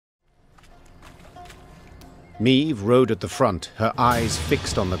Meve rode at the front, her eyes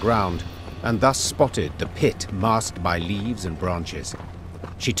fixed on the ground, and thus spotted the pit masked by leaves and branches.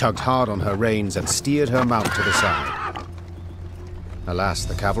 She tugged hard on her reins and steered her mount to the side. Alas,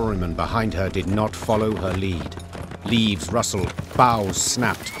 the cavalryman behind her did not follow her lead. Leaves rustled, boughs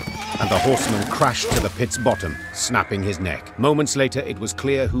snapped, and the horseman crashed to the pit's bottom, snapping his neck. Moments later, it was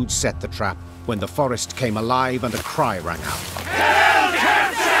clear who'd set the trap when the forest came alive and a cry rang out.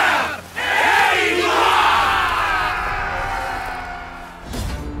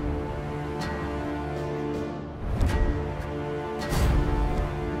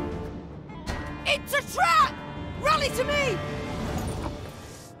 It's a trap! Rally to me!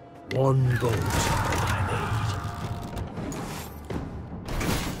 One boat I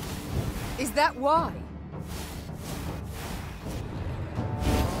Is that why?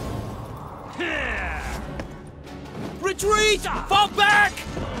 Retreat! Fall back!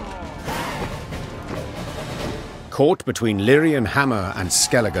 Caught between Lyrian hammer and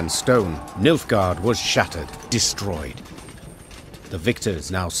Skellige stone, Nilfgaard was shattered, destroyed. The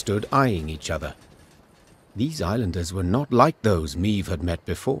victors now stood eyeing each other. These islanders were not like those Meve had met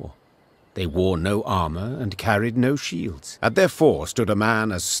before. They wore no armor and carried no shields. At their fore stood a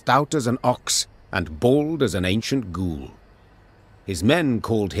man as stout as an ox and bald as an ancient ghoul. His men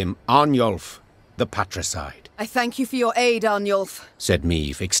called him Arnjolf, the Patricide. I thank you for your aid, Arnjolf, said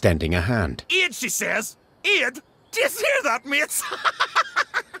Meve, extending a hand. Aid, she says. Aid? Do you hear that, mates?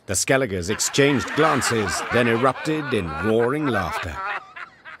 The Skelliges exchanged glances, then erupted in roaring laughter.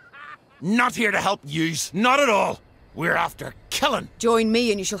 Not here to help yous, not at all. We're after killing. Join me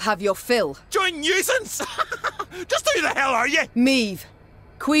and you shall have your fill. Join nuisance? Just who the hell are you? Meve,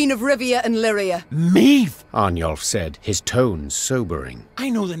 Queen of Rivia and Lyria. Meve? Arnjolf said, his tone sobering. I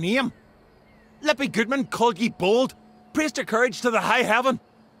know the name. Lippy Goodman called ye bold, praised your courage to the high heaven.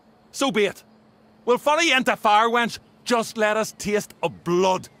 So be it. We'll follow ye into fire, wench. Just let us taste of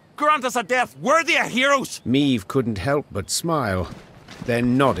blood. Grant us a death worthy of heroes. Meve couldn't help but smile,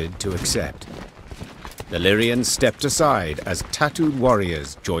 then nodded to accept. The Lyrians stepped aside as tattooed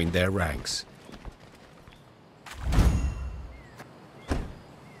warriors joined their ranks.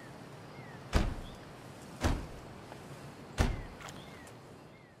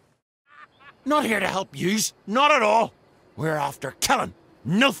 Not here to help yous, not at all. We're after killing.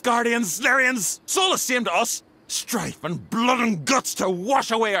 Nilfgaardians, Lyrians, it's all the same to us. Strife and blood and guts to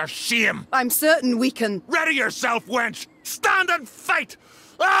wash away our shame. I'm certain we can... Ready yourself, wench! Stand and fight!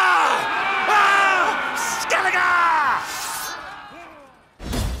 Ah! Ah! Skellige!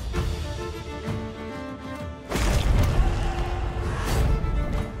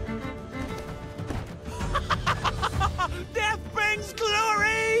 Death brings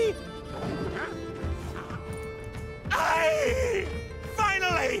glory! Aye!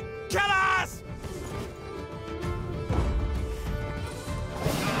 Finally! Kill us!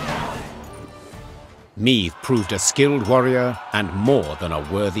 Meve proved a skilled warrior and more than a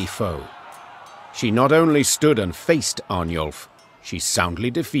worthy foe. She not only stood and faced Arnjolf, she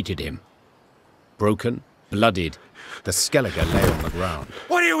soundly defeated him. Broken, bloodied, the Skellige lay on the ground.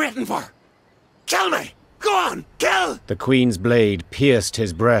 What are you waiting for? Kill me! Go on, kill! The Queen's blade pierced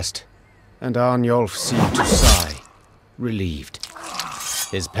his breast, and Arnjolf seemed to sigh, relieved.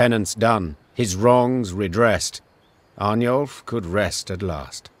 His penance done, his wrongs redressed, Arnjolf could rest at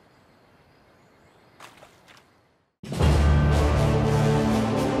last.